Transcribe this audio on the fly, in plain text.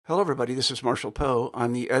Hello, everybody. This is Marshall Poe.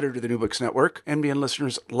 I'm the editor of the New Books Network. NBN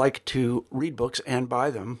listeners like to read books and buy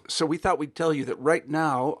them. So we thought we'd tell you that right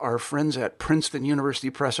now, our friends at Princeton University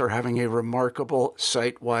Press are having a remarkable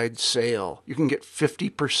site-wide sale. You can get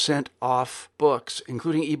 50% off books,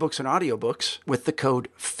 including ebooks and audiobooks, with the code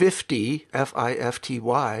 50,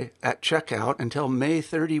 F-I-F-T-Y, at checkout until May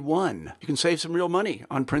 31. You can save some real money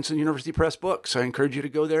on Princeton University Press books. I encourage you to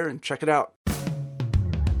go there and check it out.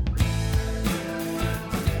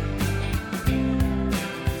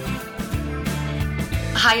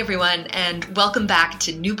 Hi, everyone, and welcome back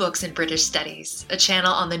to New Books in British Studies, a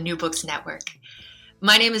channel on the New Books Network.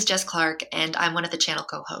 My name is Jess Clark, and I'm one of the channel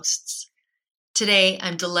co-hosts. Today,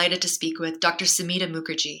 I'm delighted to speak with Dr. Sumita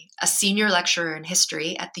Mukherjee, a senior lecturer in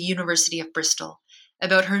history at the University of Bristol,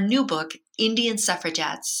 about her new book, Indian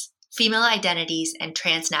Suffragettes, Female Identities and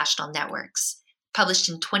Transnational Networks, published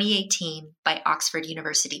in 2018 by Oxford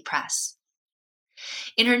University Press.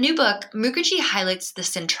 In her new book, Mukherjee highlights the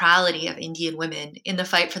centrality of Indian women in the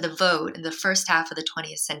fight for the vote in the first half of the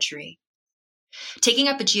 20th century. Taking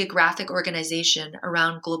up a geographic organization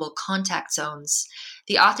around global contact zones,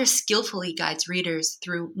 the author skillfully guides readers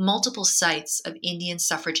through multiple sites of Indian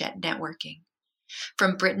suffragette networking,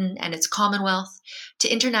 from Britain and its Commonwealth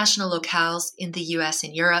to international locales in the US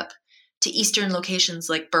and Europe, to Eastern locations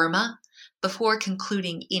like Burma, before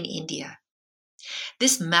concluding in India.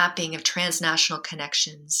 This mapping of transnational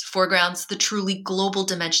connections foregrounds the truly global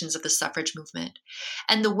dimensions of the suffrage movement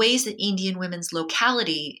and the ways that Indian women's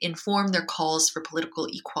locality inform their calls for political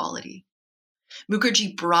equality.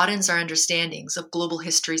 Mukherjee broadens our understandings of global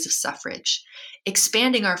histories of suffrage,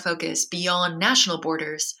 expanding our focus beyond national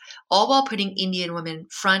borders, all while putting Indian women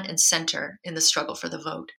front and center in the struggle for the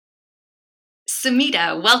vote.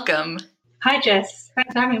 Sumita, welcome. Hi, Jess.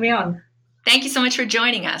 Thanks for having me on. Thank you so much for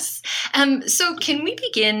joining us. So can we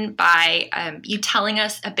begin by you telling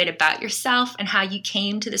us a bit about yourself and how you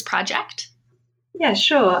came to this project? Yeah,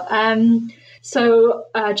 sure. So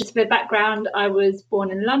just a bit of background, I was born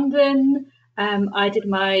in London. I did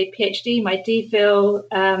my PhD, my DPhil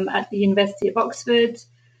at the University of Oxford.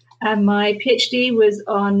 My PhD was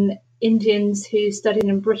on Indians who studied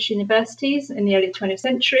in British universities in the early 20th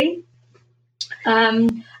century.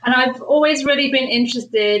 And I've always really been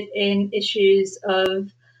interested in issues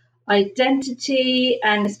of identity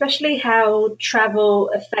and especially how travel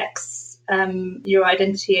affects your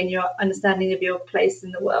identity and your understanding of your place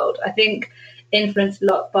in the world. I think influenced a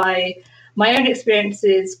lot by my own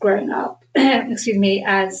experiences growing up,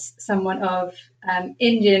 as someone of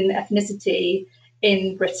Indian ethnicity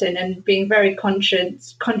in Britain and being very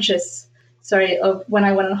conscious of when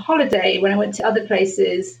I went on holiday, when I went to other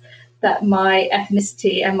places, that my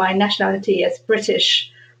ethnicity and my nationality as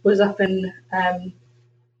British was often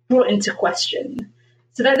brought into question.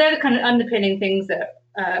 So they're the kind of underpinning things that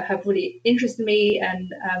have really interested me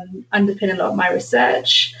and underpin a lot of my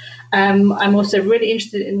research. I'm also really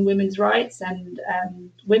interested in women's rights and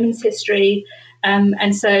women's history.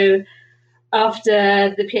 And so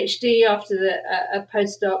after the PhD, after a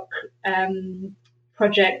postdoc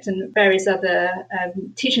project and various other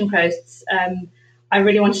teaching posts, I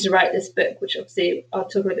really wanted to write this book, which obviously I'll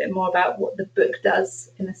talk a little bit more about what the book does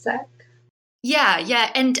in a sec. Yeah.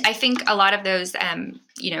 And I think a lot of those,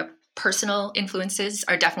 personal influences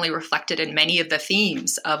are definitely reflected in many of the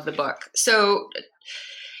themes of the book. So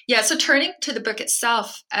turning to the book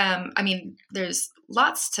itself, there's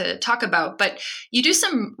lots to talk about, but you do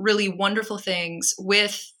some really wonderful things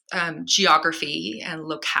with geography and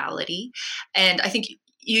locality. And I think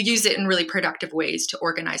you use it in really productive ways to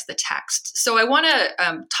organize the text. So I want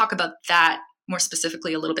to talk about that more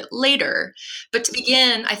specifically a little bit later. But to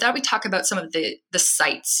begin, I thought we'd talk about some of the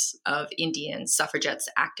sites of Indian suffragettes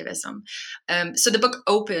activism. So the book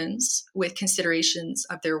opens with considerations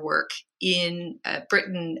of their work in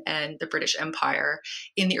Britain and the British Empire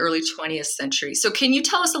in the early 20th century. So can you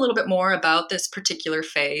tell us a little bit more about this particular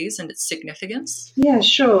phase and its significance? Yeah,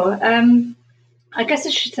 sure. I guess I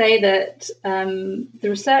should say that the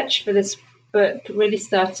research for this book really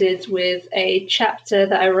started with a chapter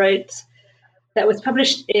that I wrote that was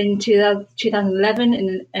published in 2011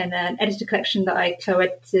 in an edited collection that I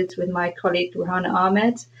co-edited with my colleague Ruhana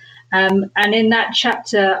Ahmed. And in that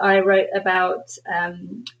chapter, I wrote about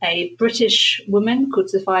a British woman called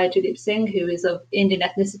Sophia Duleep Singh, who is of Indian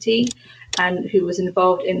ethnicity and who was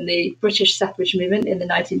involved in the British suffrage movement in the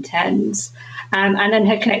 1910s. And then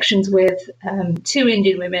her connections with two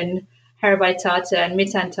Indian women, Herabai Tata and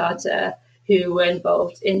Mitan Tata, who were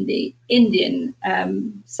involved in the Indian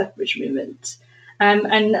suffrage movement.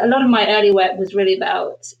 And a lot of my early work was really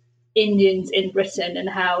about Indians in Britain and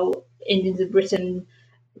how Indians in Britain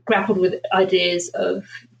grappled with ideas of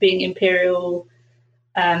being imperial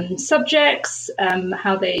subjects,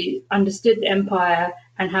 how they understood the empire,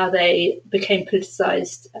 and how they became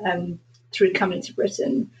politicized through coming to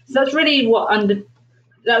Britain. So that's really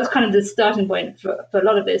that was kind of the starting point for a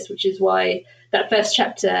lot of this, which is why that first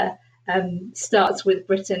chapter starts with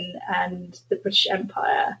Britain and the British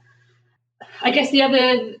Empire. I guess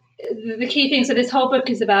the key thing, so this whole book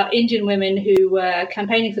is about Indian women who were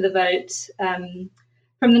campaigning for the vote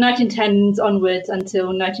from the 1910s onwards until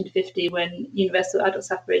 1950, when universal adult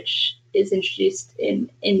suffrage is introduced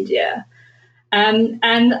in India. And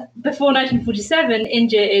before 1947,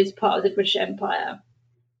 India is part of the British Empire.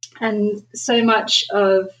 And so much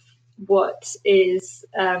of what is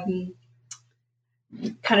kind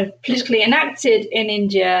of politically enacted in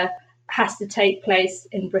India has to take place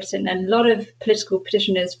in Britain. And a lot of political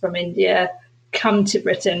petitioners from India come to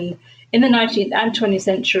Britain in the 19th and 20th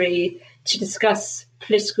century to discuss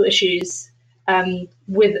political issues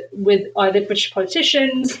with either British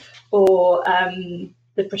politicians or the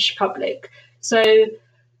British public. So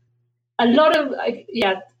a lot of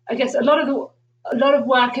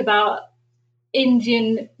work about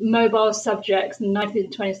Indian mobile subjects in the 19th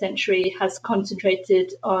and 20th century has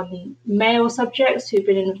concentrated on male subjects who've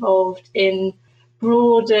been involved in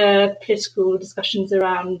broader political discussions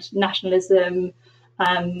around nationalism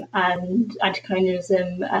and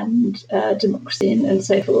anti-colonialism and democracy and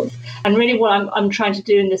so forth. And really what I'm trying to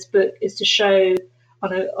do in this book is to show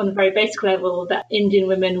on a very basic level that Indian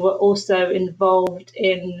women were also involved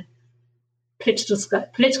in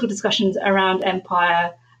political discussions around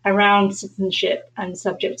empire, around citizenship and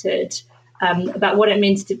subjecthood, about what it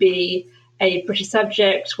means to be a British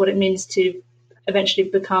subject, what it means to eventually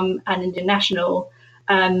become an Indian national,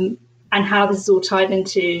 and how this is all tied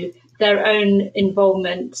into their own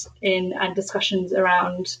involvement in and discussions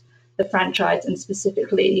around the franchise and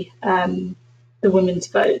specifically the women's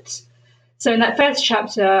vote. So in that first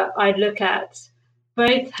chapter, I look at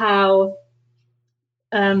both how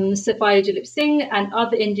Sophia Duleep Singh and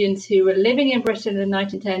other Indians who were living in Britain in the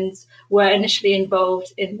 1910s were initially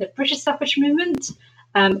involved in the British suffrage movement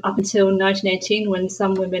up until 1918, when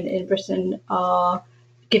some women in Britain are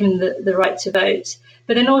given the right to vote.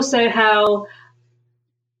 But then also how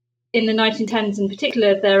in the 1910s in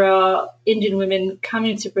particular, there are Indian women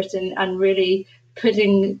coming to Britain and really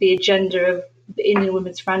putting the agenda of the Indian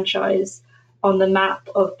women's franchise on the map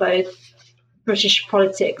of both British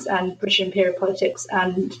politics and British imperial politics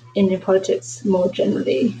and Indian politics more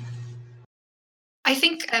generally. I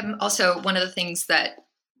think also one of the things that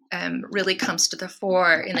really comes to the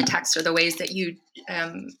fore in the text are the ways that you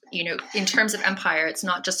in terms of empire, it's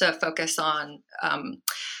not just a focus on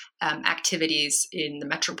activities in the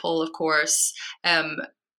metropole, of course.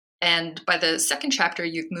 And by the second chapter,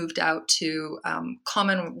 you've moved out to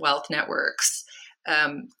Commonwealth networks,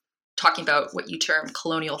 talking about what you term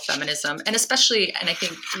colonial feminism, and especially, and I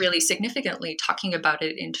think really significantly, talking about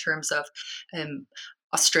it in terms of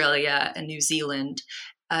Australia and New Zealand.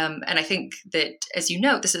 And I think that, as you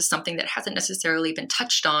know, this is something that hasn't necessarily been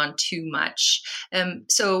touched on too much.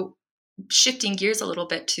 So shifting gears a little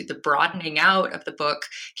bit to the broadening out of the book,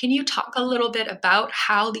 can you talk a little bit about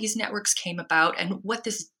how these networks came about and what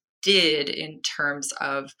this did in terms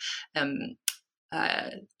of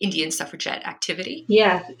Indian suffragette activity?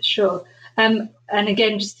 Yeah, sure. And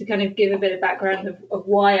again, just to kind of give a bit of background of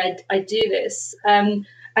why I do this.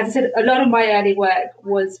 As I said, a lot of my early work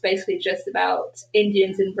was basically just about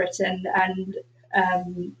Indians in Britain and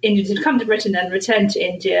Indians who'd come to Britain and returned to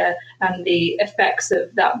India and the effects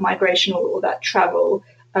of that migration or that travel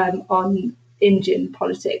on Indian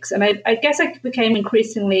politics. And I guess I became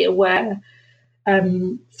increasingly aware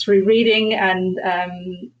through reading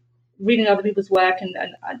and reading other people's work and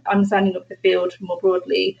understanding of the field more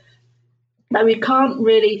broadly, that we can't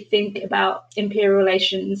really think about imperial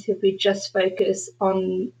relations if we just focus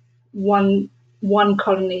on one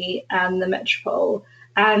colony and the metropole,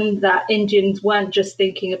 and that Indians weren't just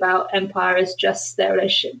thinking about empire as just their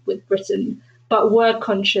relationship with Britain, but were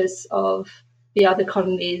conscious of the other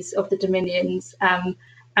colonies, of the dominions,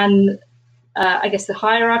 and I guess the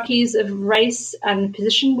hierarchies of race and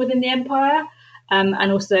position within the empire,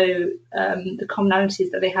 and also the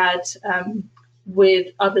commonalities that they had with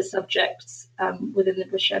other subjects within the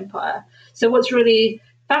British Empire. So what's really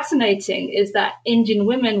fascinating is that Indian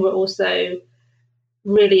women were also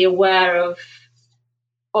really aware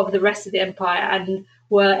of the rest of the empire and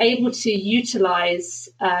were able to utilize,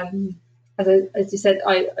 as you said,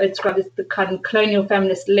 I described as the kind of colonial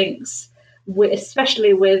feminist links,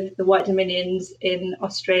 especially with the white dominions in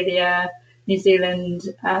Australia, New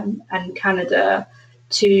Zealand, and Canada,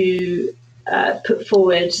 to put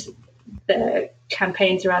forward the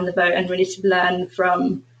campaigns around the vote, and really to learn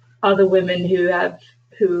from other women who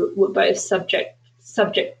were both subject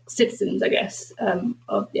citizens, I guess,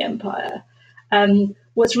 of the empire.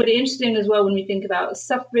 What's really interesting as well when we think about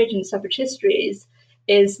suffrage and suffrage histories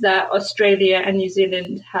is that Australia and New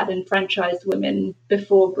Zealand had enfranchised women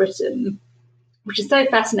before Britain, which is so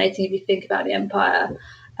fascinating if you think about the empire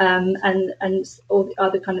and all the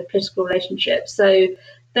other kind of political relationships. So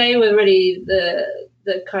they were really the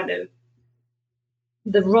kind of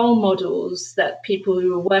the role models that people who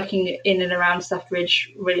were working in and around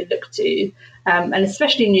suffrage really looked to, and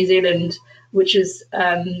especially in New Zealand, which was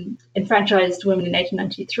enfranchised women in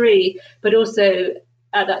 1893, but also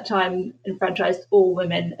at that time enfranchised all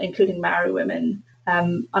women, including Maori women,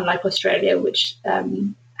 unlike Australia, which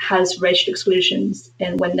has racial exclusions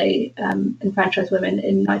when they enfranchised women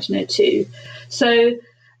in 1902. So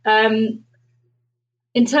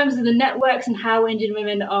in terms of the networks and how Indian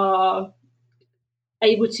women are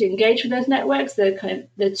able to engage with those networks, there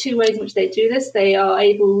are two ways in which they do this.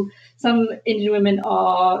 Some Indian women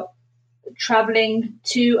are traveling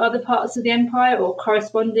to other parts of the empire or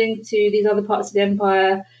corresponding to these other parts of the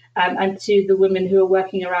empire, and to the women who are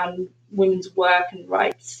working around women's work and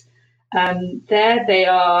rights. There they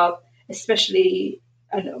are, especially,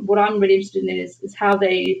 and what I'm really interested in is how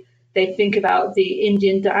they think about the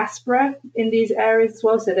Indian diaspora in these areas as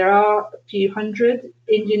well. So there are a few hundred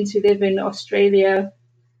Indians who live in Australia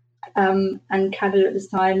and Canada at this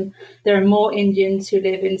time. There are more Indians who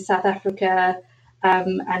live in South Africa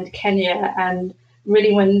and Kenya. And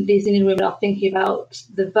really, when these Indian women are thinking about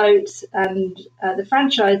the vote and the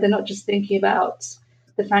franchise, they're not just thinking about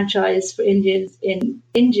the franchise for Indians in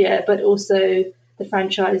India, but also the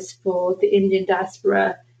franchise for the Indian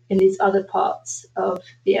diaspora in these other parts of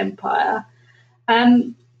the empire.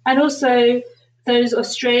 And also those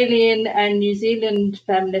Australian and New Zealand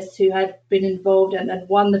feminists who had been involved and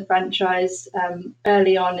won the franchise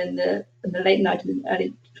early on in the late 19th and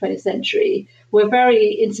early 20th century were very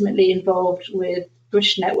intimately involved with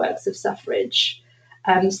British networks of suffrage.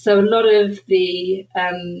 So a lot of the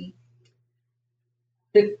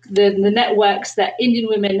networks that Indian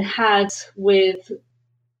women had with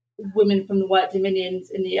women from the White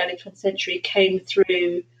Dominions in the early 20th century came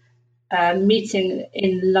through meeting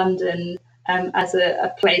in London as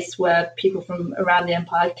a place where people from around the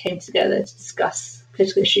empire came together to discuss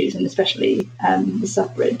political issues, and especially the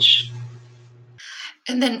suffrage.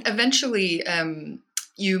 And then eventually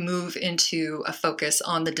you move into a focus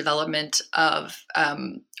on the development of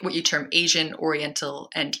what you term Asian, Oriental,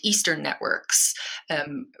 and Eastern networks,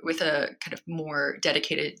 with a kind of more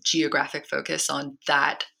dedicated geographic focus on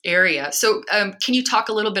that area. So can you talk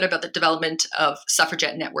a little bit about the development of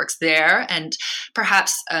suffragette networks there, and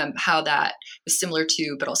perhaps how that was similar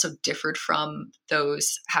to, but also differed from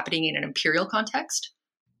those happening in an imperial context?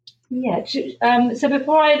 Yeah. So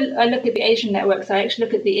before I look at the Asian networks, I actually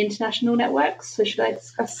look at the international networks. So should I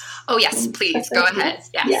discuss? Oh, yes, please. Go ahead.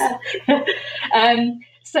 Yes. Yeah.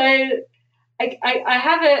 So I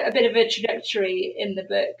have a bit of a trajectory in the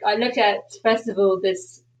book. I look at, first of all,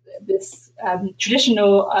 this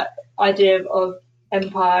traditional idea of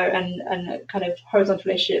empire and a kind of horizontal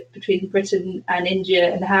relationship between Britain and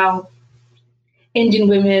India, and how Indian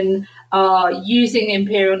women are using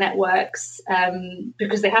imperial networks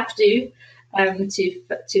because they have to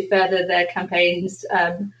further their campaigns.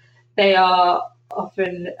 They are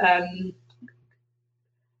often,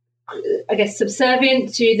 I guess,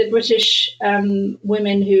 subservient to the British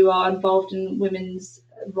women who are involved in women's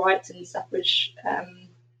rights and suffrage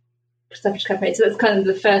campaigns. So that's kind of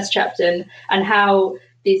the first chapter, and how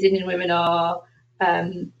these Indian women are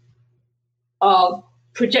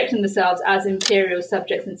projecting themselves as imperial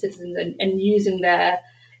subjects and citizens, and using their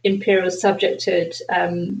imperial subjecthood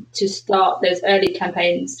to start those early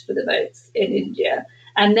campaigns for the votes in India.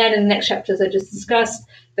 And then in the next chapter, as I just discussed,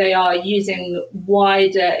 they are using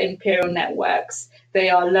wider imperial networks. They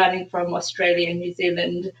are learning from Australia and New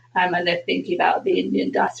Zealand, and they're thinking about the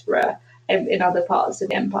Indian diaspora in other parts of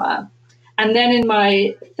the empire. And then in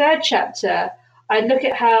my third chapter, I look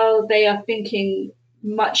at how they are thinking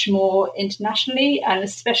much more internationally, and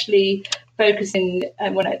especially focusing,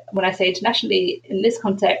 when I say internationally in this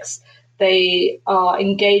context, they are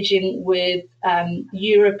engaging with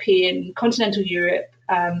continental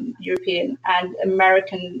European and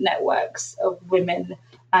American networks of women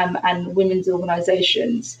and women's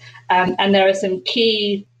organizations. And there are some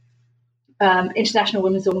key international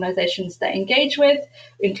women's organizations that engage with,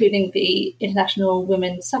 including the International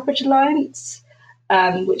Women's Suffrage Alliance,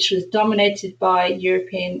 which was dominated by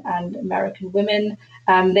European and American women,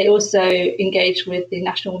 They also engaged with the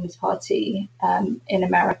National Women's Party in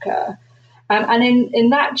America. And in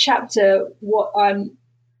that chapter, what I'm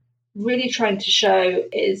really trying to show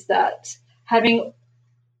is that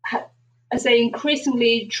as they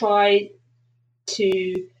increasingly try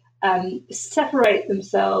to separate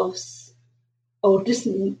themselves or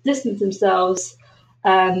distance themselves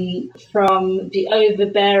from the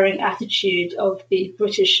overbearing attitude of the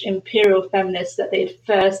British imperial feminists that they'd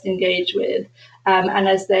first engaged with, and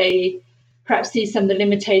as they perhaps see some of the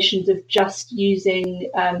limitations of just using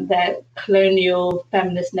their colonial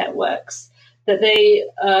feminist networks, that they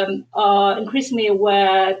are increasingly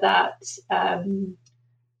aware that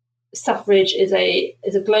suffrage is a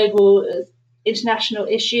global, international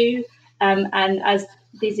issue, and as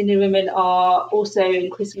these Indian women are also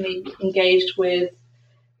increasingly engaged with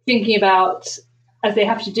thinking about, as they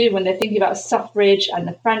have to do when they're thinking about suffrage and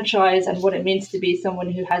the franchise and what it means to be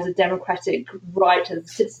someone who has a democratic right as a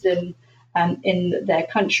citizen in their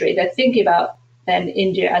country, they're thinking about then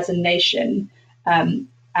India as a nation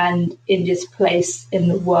and India's place in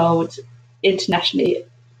the world internationally,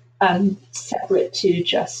 separate to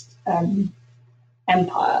just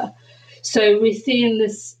empire. So we see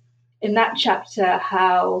in that chapter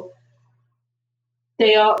how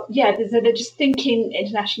they are, they're just thinking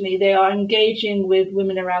internationally. They are engaging with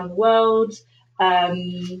women around the world,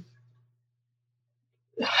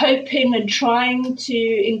 hoping and trying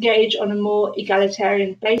to engage on a more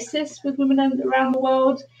egalitarian basis with women around the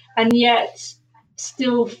world, and yet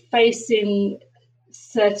still facing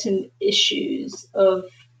certain issues of,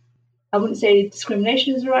 I wouldn't say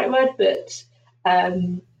discrimination is the right word, but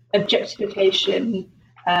objectification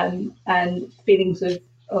and feelings of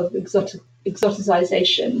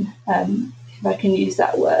exoticization, if I can use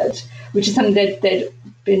that word, which is something they'd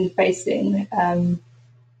been facing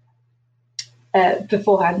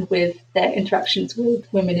beforehand with their interactions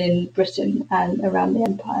with women in Britain and around the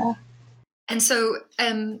empire. And so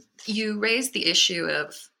you raised the issue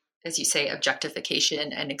of, as you say,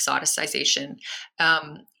 objectification and exoticization,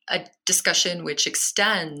 a discussion which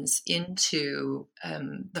extends into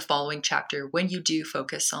the following chapter when you do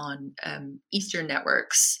focus on Eastern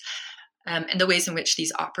networks and the ways in which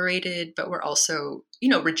these operated, but were also,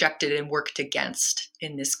 rejected and worked against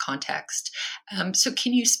in this context. So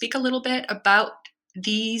can you speak a little bit about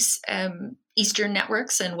these Eastern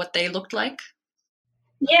networks and what they looked like?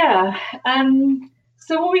 Yeah.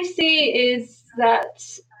 So what we see is that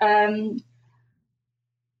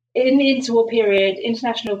in the interwar period,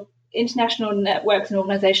 international networks and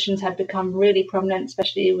organizations had become really prominent,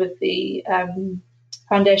 especially with the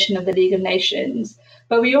foundation of the League of Nations.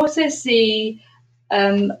 But we also see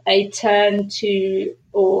a turn,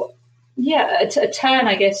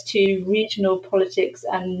 I guess, to regional politics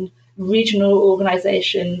and regional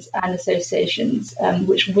organizations and associations,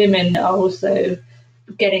 which women are also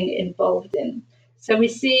getting involved in. So we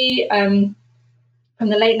see from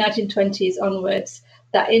the late 1920s onwards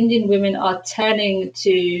that Indian women are turning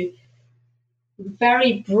to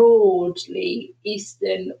very broadly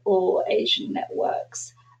Eastern or Asian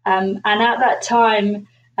networks. And at that time,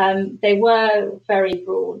 they were very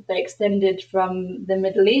broad. They extended from the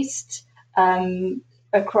Middle East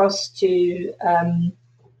across to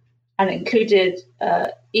and included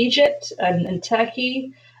Egypt and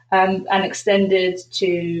Turkey, and extended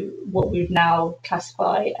to what we would now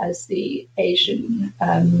classify as the Asian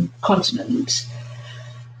continent.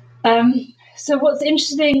 So what's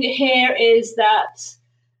interesting here is that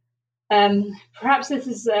perhaps this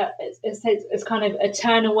is it's kind of a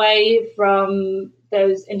turn away from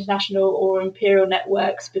those international or imperial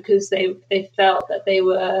networks because they felt that they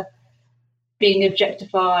were being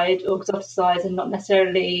objectified or exoticized and not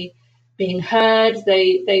necessarily being heard.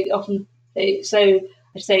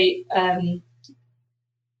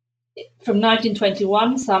 From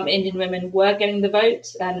 1921, some Indian women were getting the vote,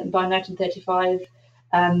 and by 1935,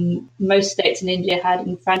 most states in India had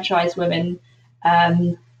enfranchised women,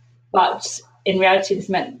 but in reality, this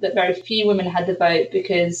meant that very few women had the vote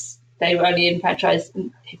because they were only enfranchised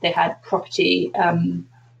if they had property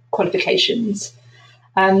qualifications.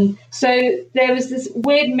 So there was this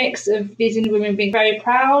weird mix of these Indian women being very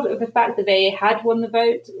proud of the fact that they had won the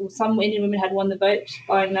vote, or some Indian women had won the vote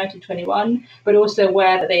by 1921, but also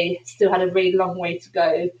aware that they still had a really long way to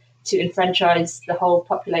go to enfranchise the whole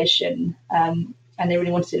population, and they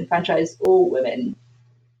really wanted to enfranchise all women.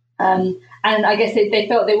 And I guess they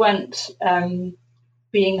felt they weren't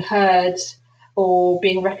being heard or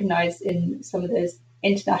being recognised in some of those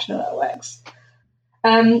international networks.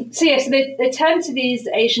 So they turn to these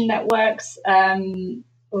Asian networks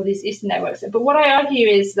or these Eastern networks. But what I argue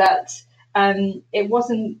is that it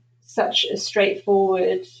wasn't such a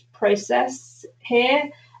straightforward process here.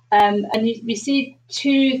 And we see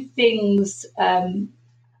two things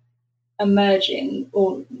emerging,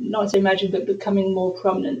 or not so emerging, but becoming more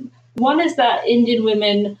prominent. One is that Indian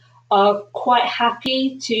women are quite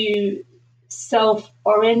happy to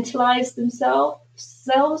self-orientalize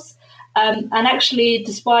themselves. And actually,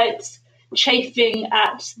 despite chafing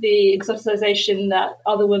at the exoticization that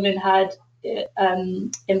other women had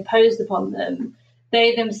imposed upon them,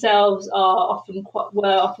 they themselves were often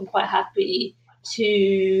quite happy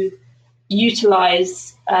to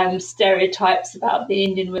utilize stereotypes about the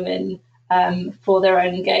Indian women for their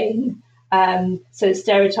own gain. So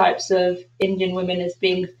stereotypes of Indian women as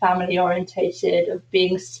being family orientated, of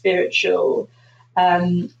being spiritual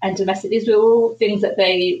and domestic. These were all things that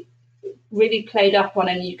they really played up on,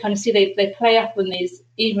 and you kind of see they play up on these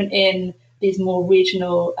even in these more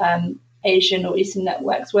regional Asian or Eastern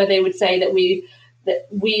networks, where they would say that we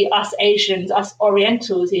us Asians, us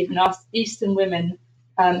Orientals, even us Eastern women,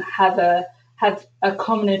 have a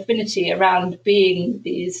common affinity around being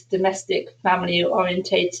these domestic, family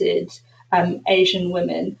orientated Asian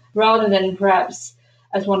women, rather than perhaps,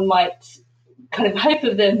 as one might kind of hope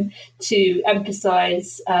of them, to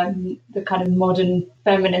emphasize the kind of modern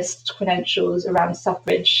feminist credentials around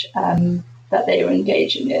suffrage that they were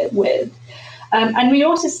engaging with. And we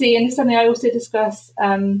also see, and this is something I also discuss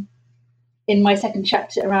in my second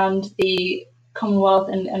chapter around the Commonwealth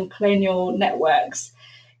and colonial networks,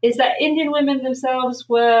 is that Indian women themselves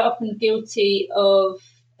were often guilty of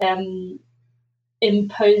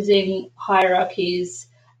imposing hierarchies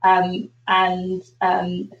and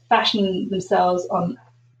fashioning themselves on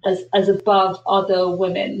as above other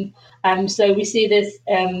women. So we see this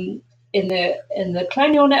in the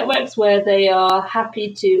colonial networks, where they are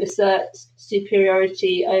happy to assert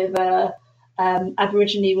superiority over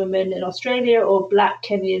Aborigine women in Australia, or Black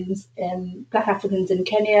Africans in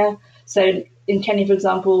Kenya. So in Kenya, for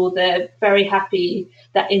example, they're very happy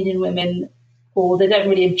that Indian women, or they don't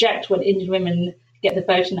really object when Indian women get the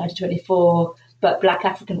vote in 1924, but Black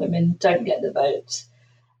African women don't get the vote.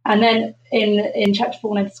 And then in chapter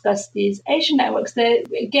 4, when I discuss these Asian networks, there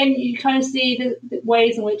again you kind of see the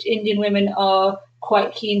ways in which Indian women are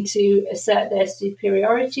quite keen to assert their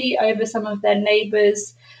superiority over some of their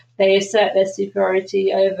neighbours. They assert their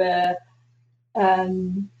superiority over,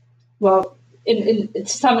 to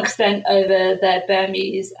some extent, over their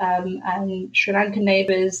Burmese and Sri Lankan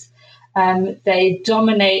neighbours. They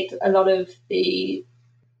dominate a lot of these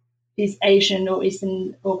Asian or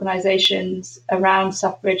Eastern organisations around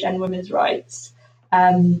suffrage and women's rights.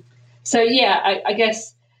 I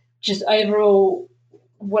guess just overall,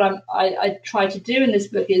 what I try to do in this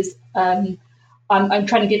book is I'm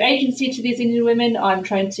trying to give agency to these Indian women. I'm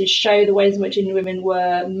trying to show the ways in which Indian women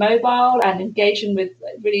were mobile and engaging with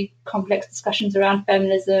really complex discussions around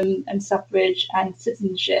feminism and suffrage and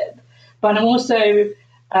citizenship. But I'm also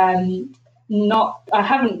I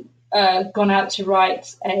haven't gone out to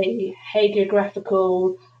write a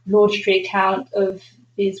hagiographical laudatory account of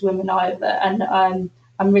these women either. And I'm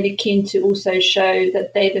really keen to also show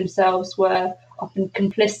that they themselves were often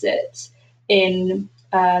complicit in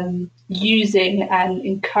using and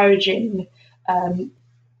encouraging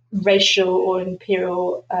racial or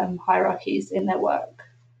imperial hierarchies in their work.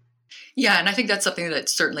 Yeah, and I think that's something that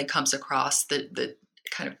certainly comes across, the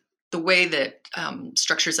kind of the way that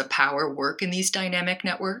structures of power work in these dynamic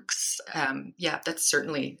networks. That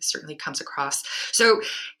certainly comes across. So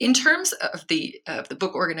in terms of the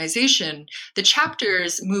book organization, the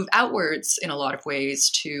chapters move outwards in a lot of ways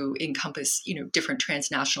to encompass, different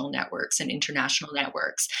transnational networks and international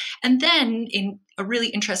networks. And then in a really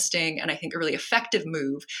interesting and I think a really effective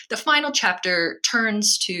move, the final chapter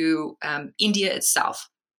turns to India itself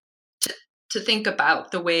to think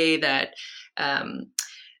about the way that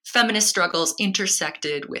feminist struggles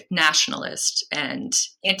intersected with nationalist and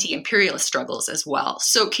anti-imperialist struggles as well.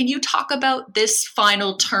 So can you talk about this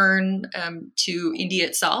final turn to India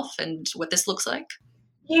itself and what this looks like?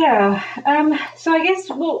 Yeah. So I guess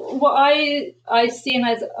what I see and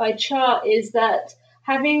as I chart is that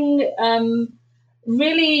having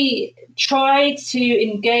really tried to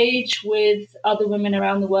engage with other women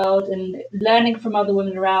around the world and learning from other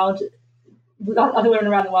women around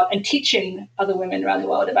the world and teaching other women around the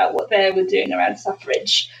world about what they were doing around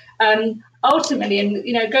suffrage. Ultimately, and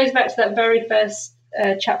it goes back to that very first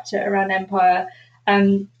chapter around empire.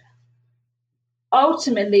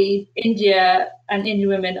 Ultimately, India and Indian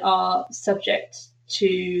women are subject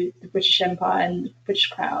to the British Empire and the British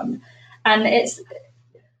Crown, and it's,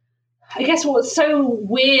 I guess, what's so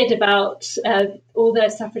weird about all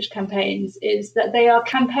their suffrage campaigns is that they are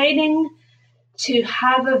campaigning to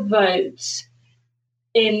have a vote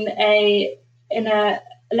in a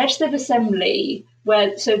legislative assembly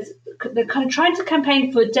where they're kind of trying to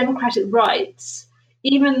campaign for democratic rights,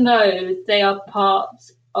 even though they are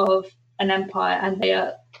part of an empire and they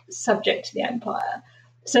are subject to the empire.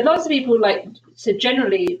 So lots of people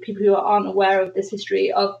generally people who aren't aware of this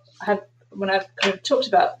history when I've kind of talked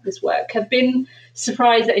about this work, have been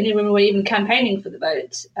surprised that Indian women were even campaigning for the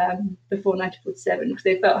vote before 1947, because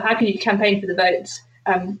they felt, how can you campaign for the vote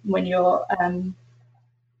when you're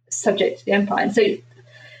subject to the empire? And so,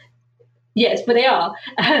 yes, but they are.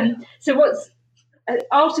 So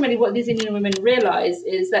ultimately what these Indian women realise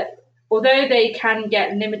is that although they can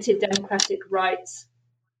get limited democratic rights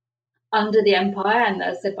under the empire, and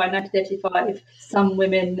as I said, by 1935, some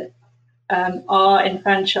women are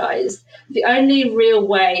enfranchised, the only real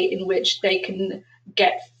way in which they can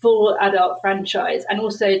get full adult franchise and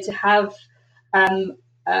also to have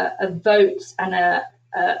a vote and a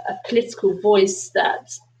political voice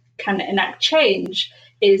that can enact change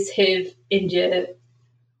is if India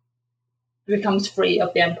becomes free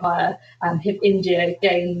of the empire and if India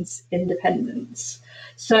gains independence.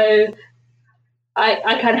 So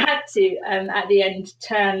I kind of had to, at the end,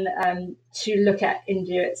 turn to look at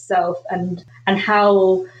India itself and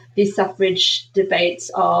how these suffrage debates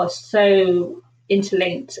are so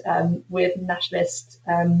interlinked with nationalist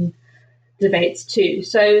debates too.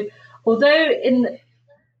 So although in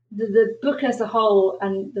the book as a whole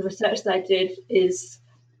and the research that I did is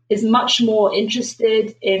much more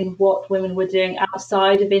interested in what women were doing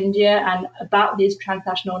outside of India and about these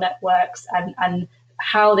transnational networks and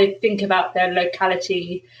how they think about their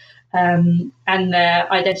locality and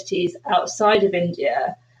their identities outside of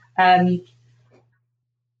India. I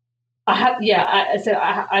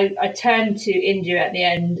turn to India at the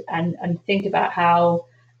end and think about how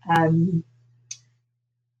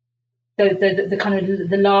the kind of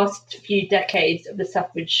the last few decades of the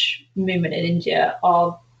suffrage movement in India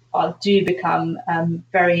do become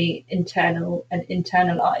very internal and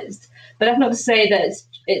internalized. But that's not to say that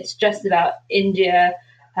it's just about India.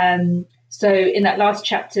 So in that last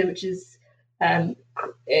chapter, which is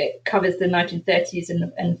it covers the 1930s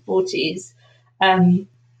and 40s,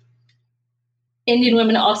 Indian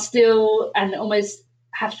women are still and almost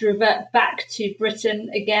have to revert back to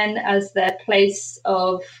Britain again as their place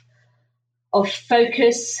of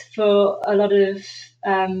focus for a lot of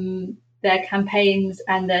their campaigns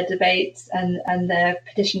and their debates and their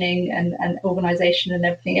petitioning and organisation and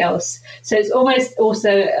everything else. So it's almost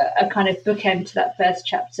also a kind of bookend to that first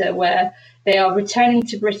chapter where they are returning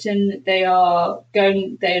to Britain, they're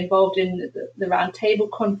involved in the round table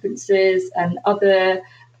conferences and other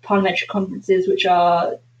parliamentary conferences which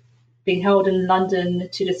are being held in London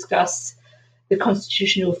to discuss the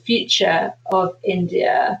constitutional future of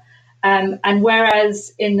India. And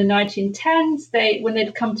whereas in the 1910s, when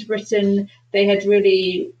they'd come to Britain, they had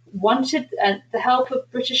really wanted the help of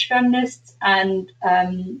British feminists and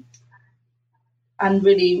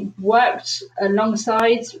really worked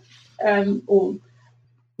alongside, or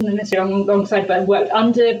not necessarily alongside, but worked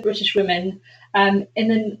under British women in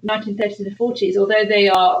the 1930s and 40s. Although they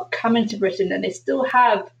are coming to Britain and they still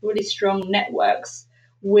have really strong networks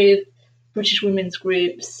with British women's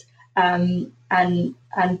groups and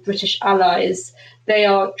British allies, they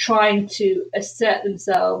are trying to assert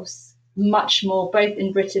themselves much more, both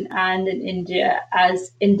in Britain and in India,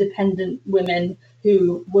 as independent women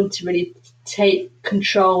who want to really take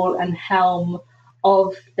control and helm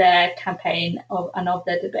of their campaign and of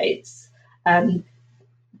their debates. So,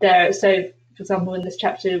 for example, in this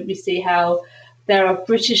chapter, we see how there are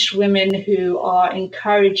British women who are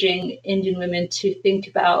encouraging Indian women to think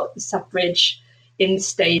about suffrage in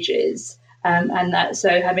stages. And that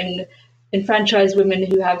so having enfranchised women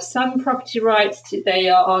who have some property rights, they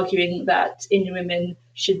are arguing that Indian women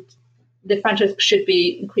the franchise should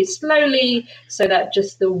be increased slowly so that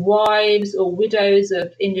just the wives or widows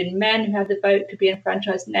of Indian men who have the vote could be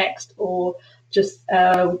enfranchised next, or just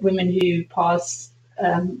women who pass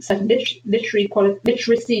certain literacy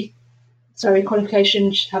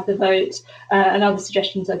qualifications should have the vote. And other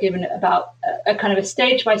suggestions are given about a kind of a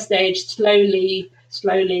stage-by-stage, slowly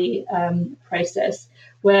process,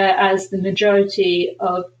 whereas the majority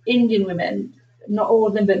of Indian women, not all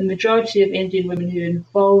of them, but the majority of Indian women who are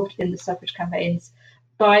involved in the suffrage campaigns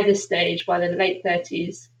by this stage, by the late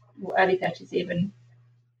 30s, or early 30s even,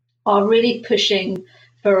 are really pushing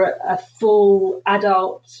for a full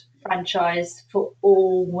adult franchise for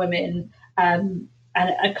all women, and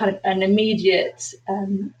a kind of an immediate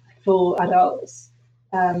full adults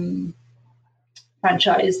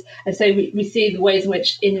franchise. And so we see the ways in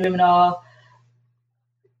which Indian women are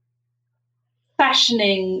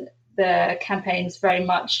fashioning the campaigns very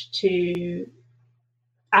much to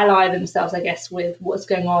ally themselves, I guess, with what's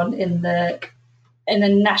going on in the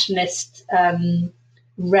nationalist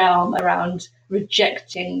realm around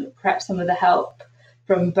rejecting perhaps some of the help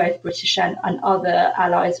from both British and other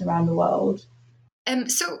allies around the world.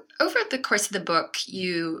 So over the course of the book,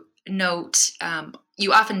 you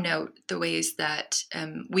often note the ways that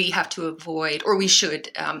we have to avoid, or we should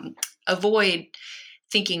avoid,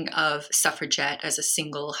 thinking of suffragette as a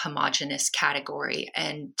single homogenous category.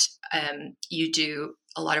 And you do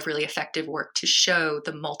a lot of really effective work to show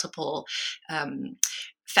the multiple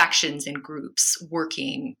factions and groups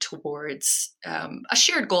working towards a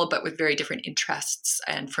shared goal, but with very different interests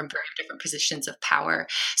and from very different positions of power.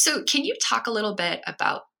 So can you talk a little bit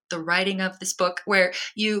about the writing of this book, where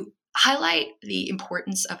you highlight the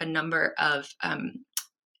importance of a number of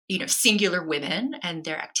singular women and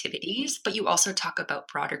their activities, but you also talk about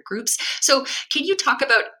broader groups. So can you talk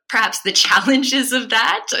about perhaps the challenges of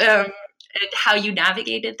that and how you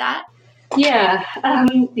navigated that? Yeah,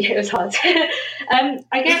 it was hard.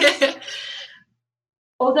 I guess,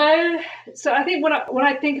 so I think when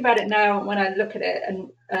I think about it now, when I look at it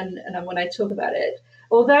and when I talk about it,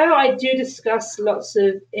 although I do discuss lots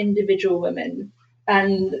of individual women,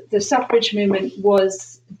 and the suffrage movement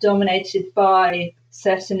was dominated by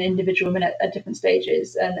certain individual women at different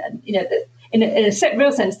stages, and in a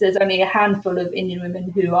real sense, there's only a handful of Indian women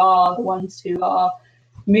who are the ones who are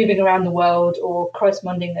moving around the world or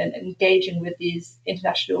corresponding and engaging with these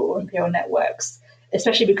international or imperial networks,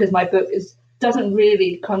 especially because my book doesn't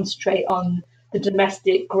really concentrate on the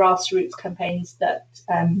domestic grassroots campaigns that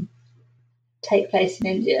take place in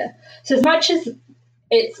India. So as much as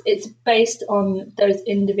it's based on those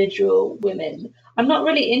individual women, I'm not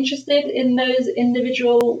really interested in those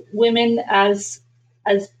individual women as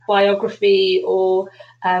biography or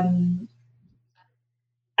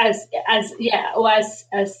as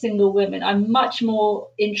single women. I'm much more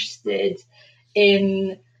interested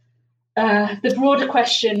in the broader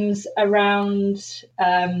questions around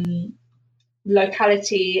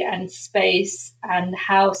locality and space and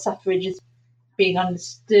how suffrage is being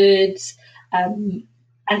understood, and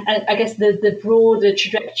I guess the broader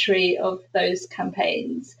trajectory of those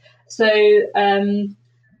campaigns. So,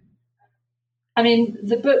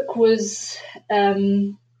 the book was,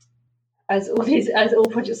 as all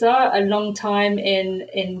projects are, a long time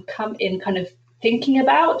in kind of thinking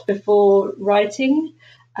about before writing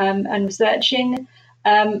and researching,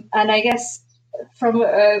 and I guess from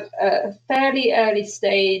a fairly early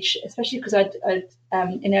stage, especially because in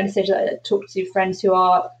the early stage I talked to friends who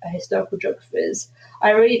are historical geographers,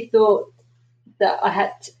 I really thought that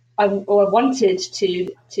I wanted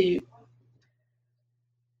to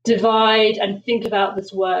divide and think about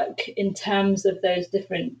this work in terms of those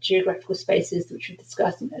different geographical spaces which we've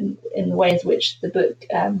discussed in the ways which the book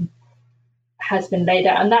has been laid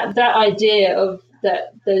out. And that idea of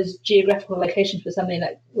that those geographical locations was something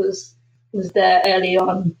that was there early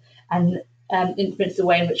on and influenced the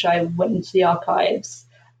way in which I went into the archives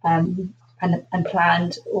and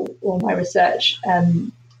planned all my research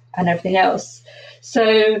and everything else.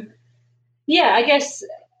 So, yeah, I guess,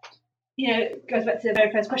 it goes back to the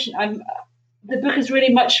very first question. The book is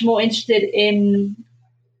really much more interested in,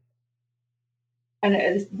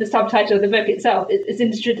 and the subtitle of the book itself is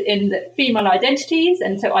interested in the female identities,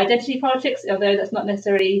 and so identity politics, although that's not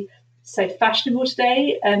necessarily so fashionable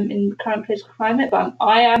today in current political climate, but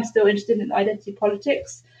I am still interested in identity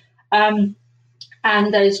politics and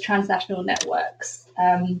those transnational networks,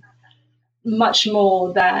 much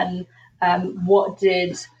more than what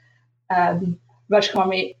did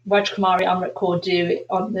Rajkumari Amrit Kaur do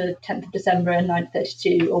on the 10th of December in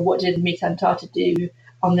 1932, or what did Mita Tata do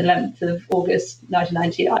on the 11th of August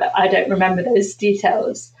 1990. I don't remember those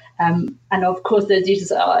details, and of course those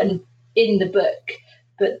details are in the book,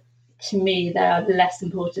 but to me they are less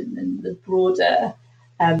important than the broader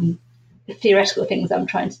theoretical things I'm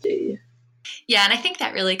trying to do. Yeah, and I think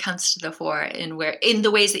that really comes to the fore in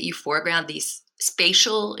the ways that you foreground these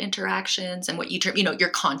spatial interactions and what you term, your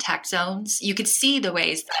contact zones. You could see the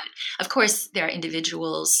ways that, of course, there are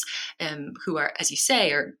individuals who are, as you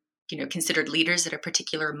say, are considered leaders at a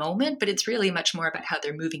particular moment, but it's really much more about how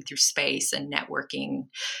they're moving through space and networking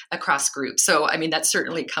across groups. So, that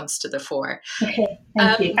certainly comes to the fore. Okay,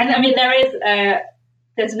 thank you. And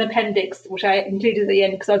there's an appendix which I included at the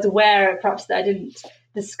end because I was aware perhaps that I didn't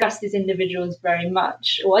discuss these individuals very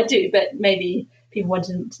much, or I do, but maybe people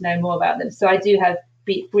wanted to know more about them. So I do have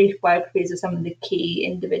brief biographies of some of the key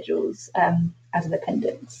individuals as an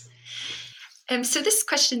appendix. So this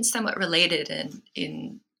question is somewhat related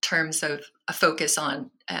in terms of a focus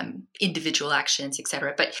on individual actions, et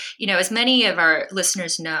cetera. But, as many of our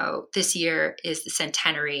listeners know, this year is the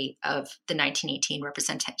centenary of the 1918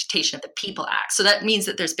 Representation of the People Act. So that means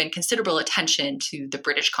that there's been considerable attention to the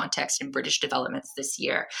British context and British developments this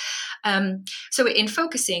year. So in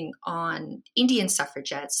focusing on Indian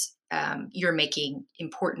suffragettes, you're making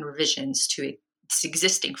important revisions to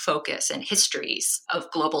existing focus and histories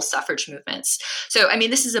of global suffrage movements. So,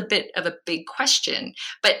 this is a bit of a big question,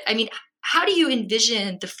 but how do you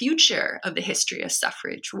envision the future of the history of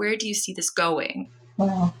suffrage? Where do you see this going?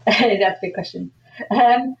 Wow, that's a big question.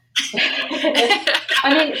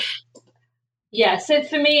 So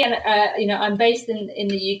for me, and I'm based in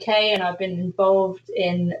the UK, and I've been involved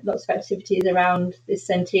in lots of activities around this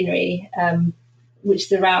centenary, which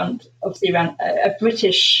is around a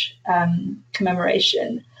British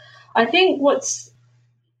commemoration. I think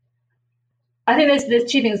there's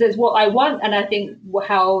two things. There's what I want, and I think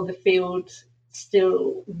how the field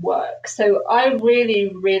still works. So I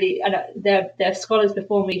really, and there are scholars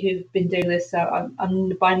before me who've been doing this, so I'm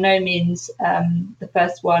by no means the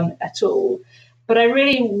first one at all. But I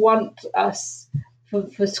really want us,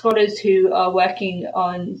 for scholars who are working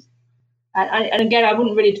on, and again, I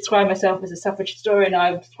wouldn't really describe myself as a suffrage historian.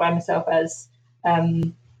 I would describe myself as,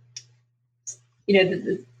 a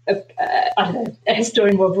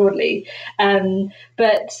historian more broadly.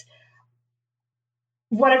 But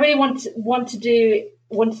what I really wanted to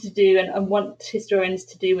do and want historians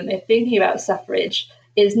to do when they're thinking about suffrage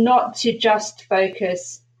is not to just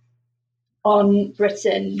focus on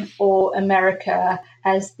Britain or America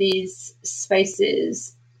as these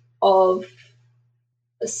spaces of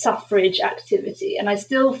suffrage activity. And I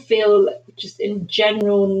still feel, just in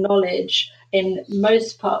general knowledge, in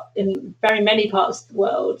very many parts of the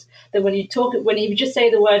world, that when you just say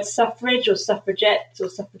the word suffrage or suffragette or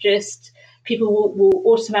suffragist, people will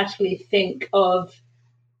automatically think of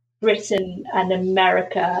Britain and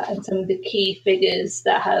America and some of the key figures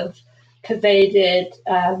that have pervaded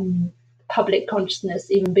public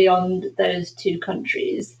consciousness even beyond those two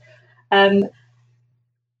countries.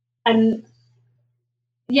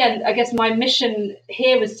 I guess my mission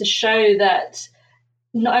here was to show that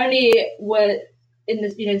not only were in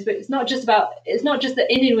this, it's not just that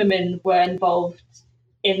Indian women were involved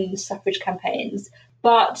in suffrage campaigns,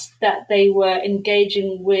 but that they were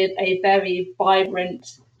engaging with a very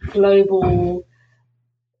vibrant global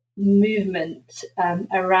movement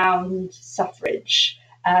around suffrage.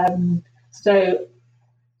 So,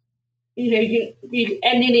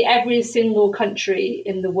 nearly every single country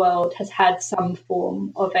in the world has had some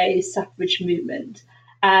form of a suffrage movement.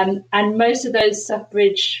 And most of those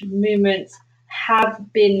suffrage movements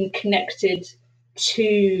have been connected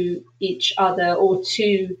to each other or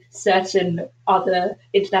to certain other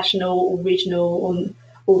international or regional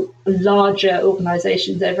or larger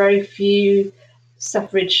organizations. There are very few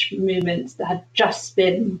suffrage movements that have just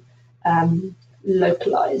been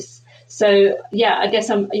localized. So I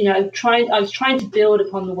guess I was trying to build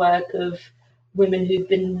upon the work of women who've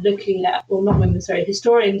been looking at,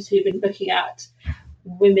 historians who've been looking at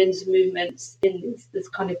women's movements in this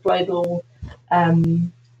kind of global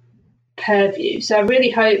purview. So I really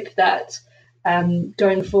hope that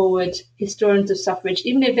going forward, historians of suffrage,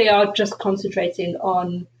 even if they are just concentrating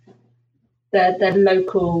on their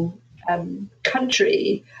local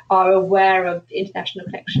country, are aware of the international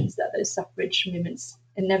connections that those suffrage movements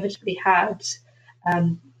inevitably had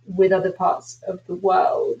with other parts of the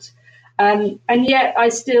world. And yet I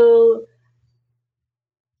still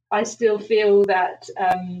feel that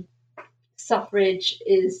suffrage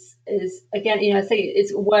is again, I think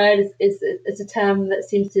it's a word, it's a term that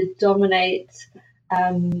seems to dominate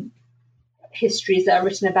histories that are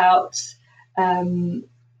written about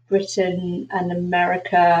Britain and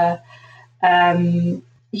America. I don't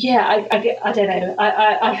know.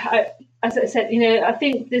 I as I said, I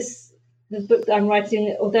think the book that I'm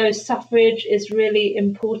writing, although suffrage is really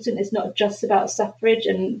important, it's not just about suffrage.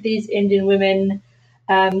 And these Indian women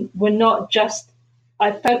were not just.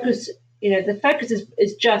 I focus. The focus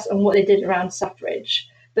is just on what they did around suffrage,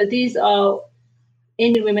 but these are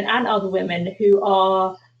Indian women and other women who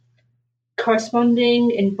are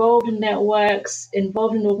corresponding, involved in networks,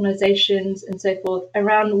 involved in organizations and so forth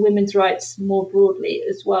around women's rights more broadly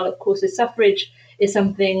as well. Of course, the suffrage is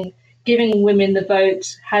something, giving women the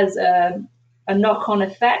vote has a knock-on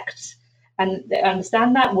effect, and they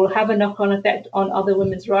understand that will have a knock-on effect on other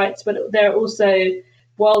women's rights. But there are also,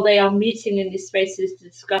 while they are meeting in these spaces to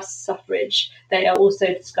discuss suffrage, they are also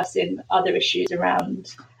discussing other issues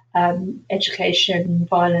around education,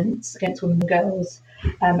 violence against women and girls,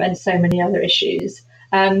 and so many other issues.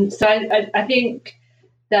 So I think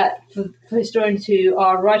that for historians who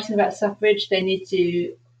are writing about suffrage, they need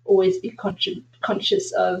to always be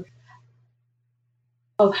conscious of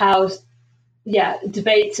how,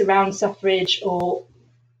 debates around suffrage or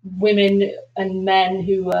women and men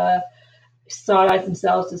who stylized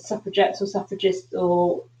themselves as suffragettes or suffragists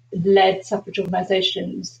or led suffrage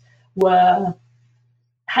organisations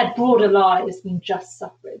had broader lives than just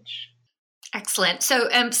suffrage. Excellent. So,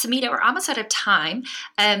 Samita, we're almost out of time.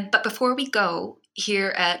 But before we go,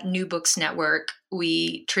 here at New Books Network,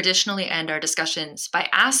 we traditionally end our discussions by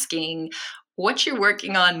asking what you're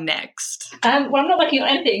working on next. Well, I'm not working on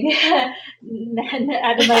anything at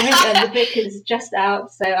the moment. The book is just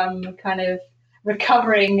out, so I'm kind of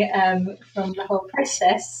recovering from the whole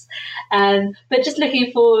process. But just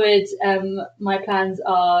looking forward, my plans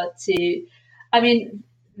are the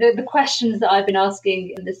questions that I've been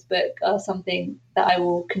asking in this book are something that I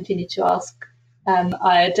will continue to ask.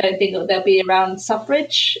 I don't think that they'll be around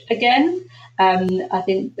suffrage again. I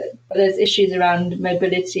think that there's issues around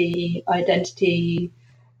mobility, identity,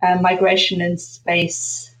 migration and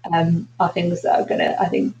space are things that are going to, I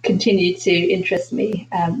think, continue to interest me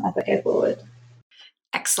as I go forward.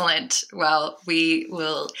 Excellent. Well, we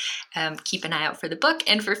will keep an eye out for the book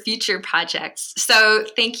and for future projects. So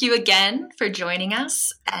thank you again for joining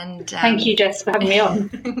us. And thank you, Jess, for having me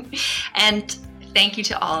on. And thank you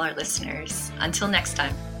to all our listeners. Until next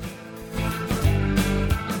time.